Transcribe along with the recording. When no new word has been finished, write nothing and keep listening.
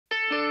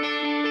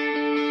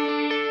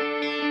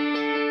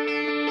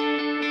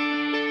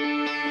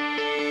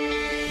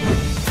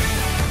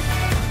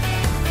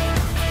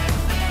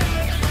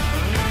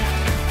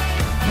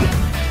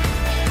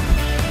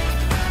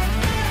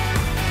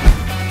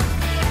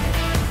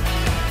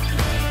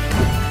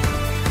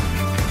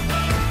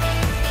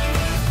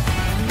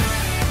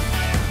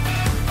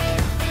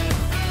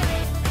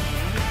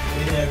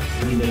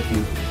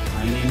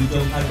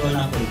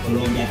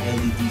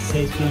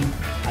question,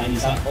 and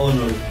it's an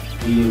honor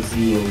to be your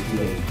CEO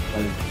today.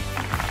 Thank you.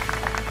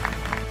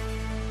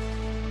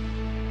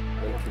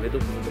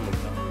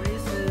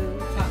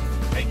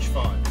 H5,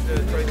 the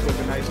trade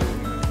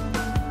organization.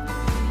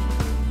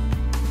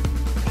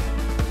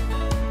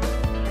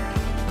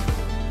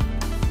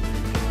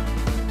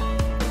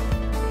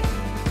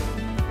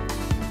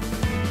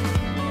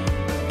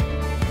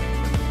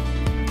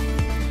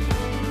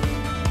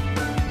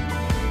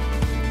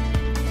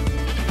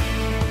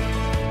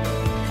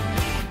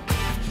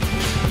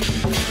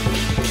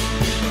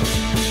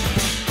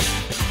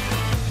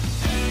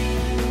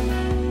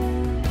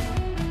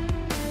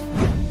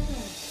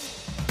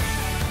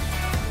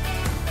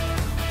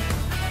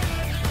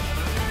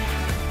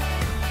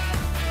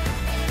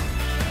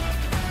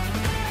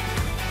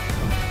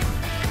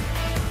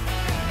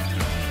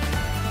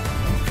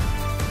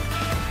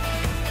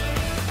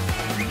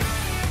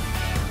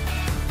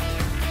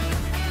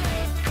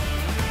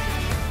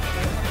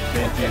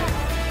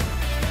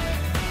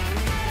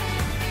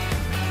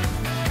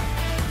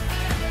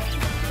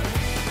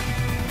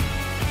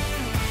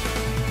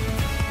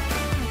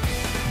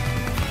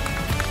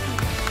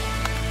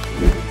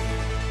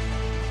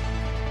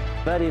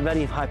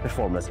 Very high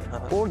performance.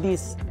 All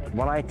these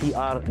variety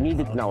are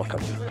needed in our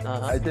country.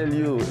 I tell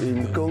you,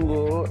 in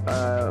Congo,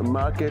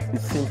 market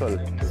is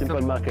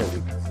simple market.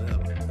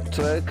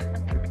 Truck,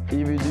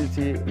 heavy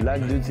duty,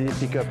 light duty,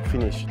 pickup,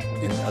 finish.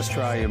 In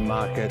Australian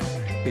market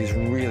is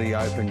really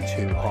open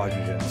to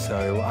hydrogen.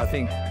 So I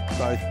think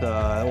both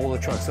all the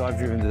trucks I've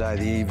driven today,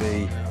 the EV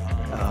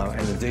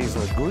and the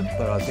diesel are good,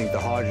 but I think the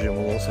hydrogen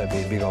will also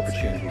be a big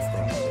opportunity for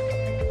us.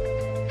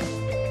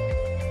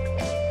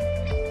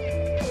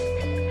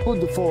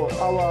 Good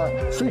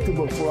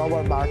suitable for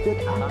our market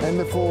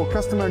and for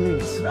customer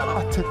needs.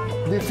 But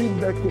the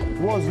feedback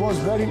was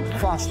very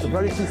fast,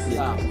 very quickly.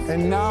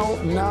 And now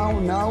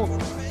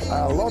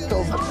a lot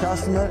of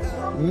customer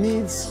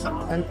needs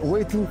and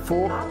waiting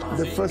for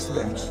the first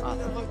batch.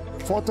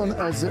 FOTON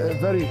has a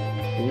very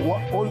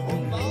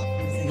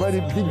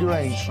big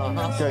range.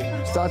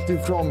 Okay, starting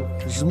from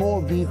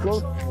small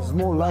vehicle,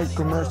 small light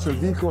commercial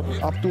vehicle,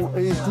 up to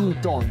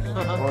 18 tons.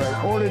 All right,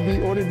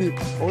 already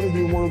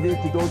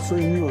homologated also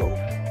in Europe.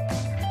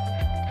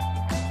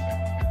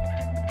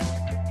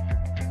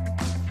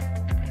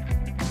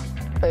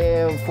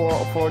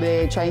 For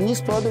the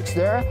Chinese products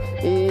there,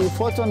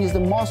 FOTON is the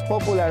most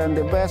popular and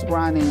the best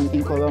brand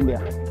in Colombia.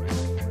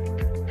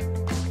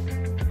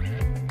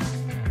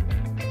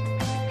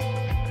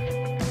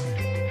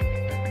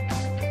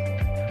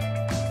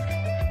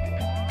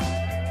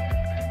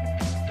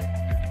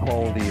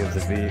 Quality of the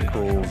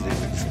vehicles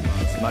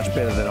is much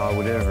better than I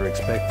would ever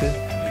expected.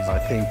 I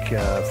think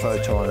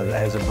FOTON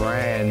as a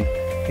brand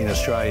in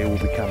Australia will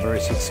become very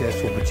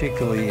successful,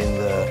 particularly in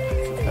the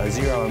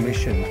zero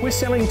emission. We're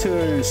selling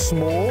to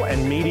small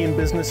and medium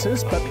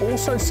businesses, but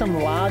also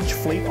some large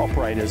fleet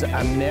operators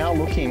are now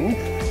looking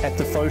at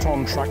the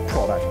FOTON truck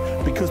product.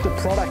 Because the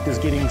product is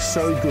getting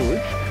so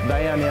good,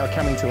 they are now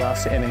coming to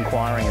us and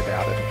inquiring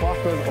about it.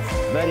 Partners of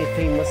very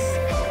famous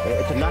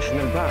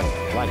international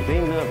brands like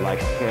Daimler, like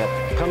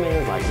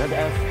Cummins, like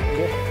ZF.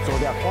 So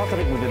they are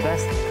partnering with the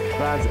best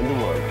brands in the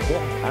world.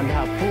 And they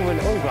have proven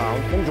on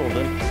ground in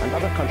Jordan and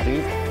other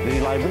countries the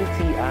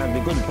reliability and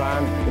the good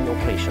brand in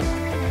operation.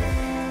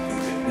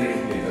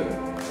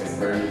 It's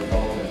very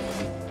important.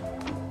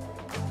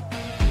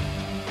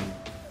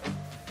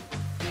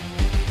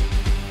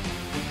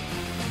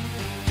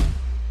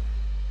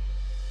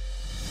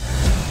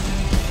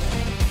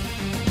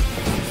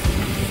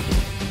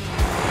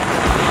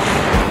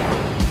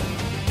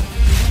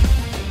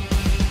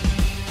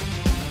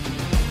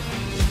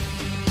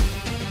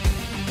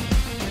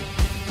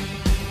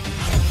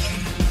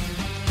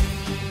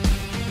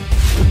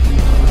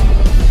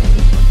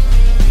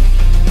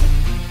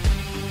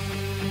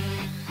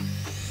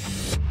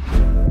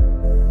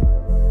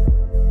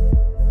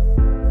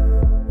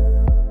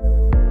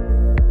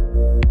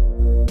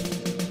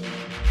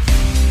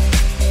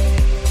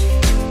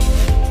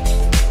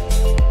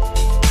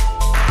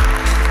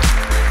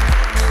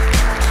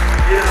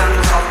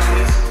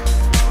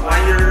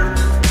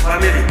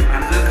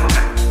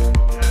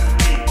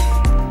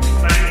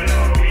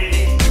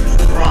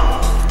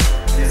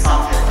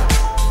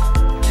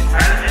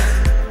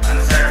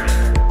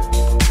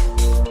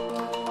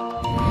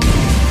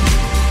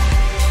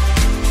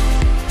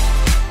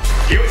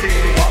 Guilty.